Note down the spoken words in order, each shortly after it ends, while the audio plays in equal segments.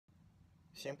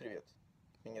Всем привет!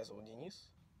 Меня зовут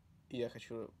Денис, и я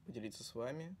хочу поделиться с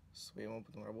вами своим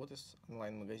опытом работы с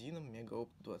онлайн-магазином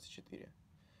Мегаопт24.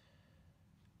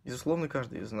 Безусловно,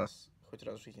 каждый из нас хоть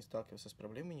раз в жизни сталкивался с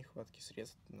проблемой нехватки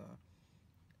средств на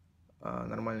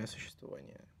нормальное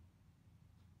существование.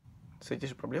 С этой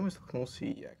же проблемой столкнулся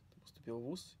и я, когда поступил в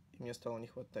вуз, и мне стало не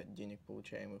хватать денег,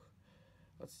 получаемых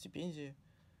от стипендии,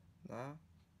 на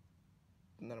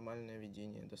нормальное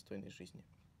ведение достойной жизни.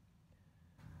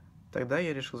 Тогда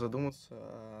я решил задуматься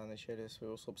о начале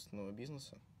своего собственного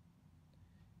бизнеса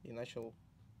и начал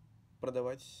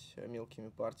продавать мелкими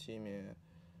партиями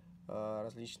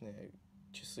различные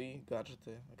часы,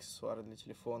 гаджеты, аксессуары для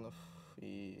телефонов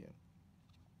и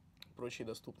прочие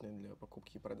доступные для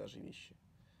покупки и продажи вещи.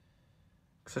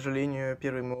 К сожалению,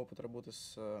 первый мой опыт работы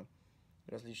с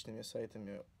различными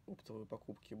сайтами оптовой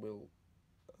покупки был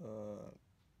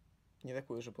не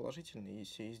такой уже положительный, и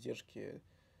все издержки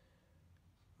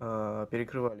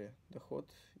перекрывали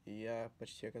доход, и я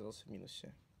почти оказался в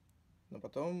минусе. Но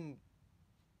потом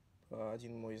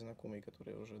один мой знакомый,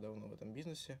 который уже давно в этом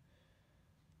бизнесе,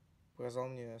 показал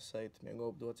мне сайт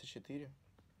Мегаопт24.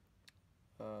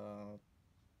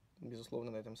 Безусловно,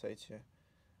 на этом сайте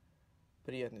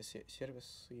приятный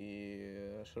сервис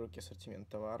и широкий ассортимент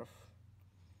товаров.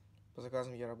 По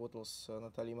заказам я работал с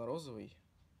Натальей Морозовой.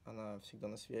 Она всегда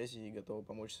на связи и готова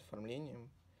помочь с оформлением.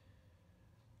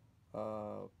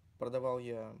 Продавал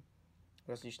я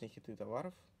различные хиты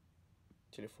товаров,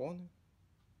 телефоны,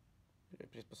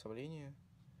 приспособления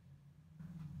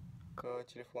к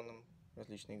телефонам,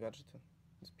 различные гаджеты.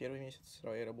 В первый месяц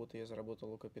своей работы я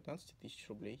заработал около 15 тысяч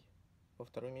рублей. Во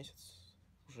второй месяц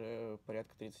уже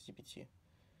порядка 35,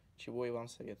 чего и вам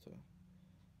советую.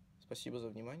 Спасибо за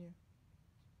внимание.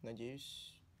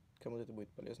 Надеюсь, кому-то это будет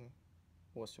полезно.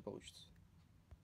 У вас все получится.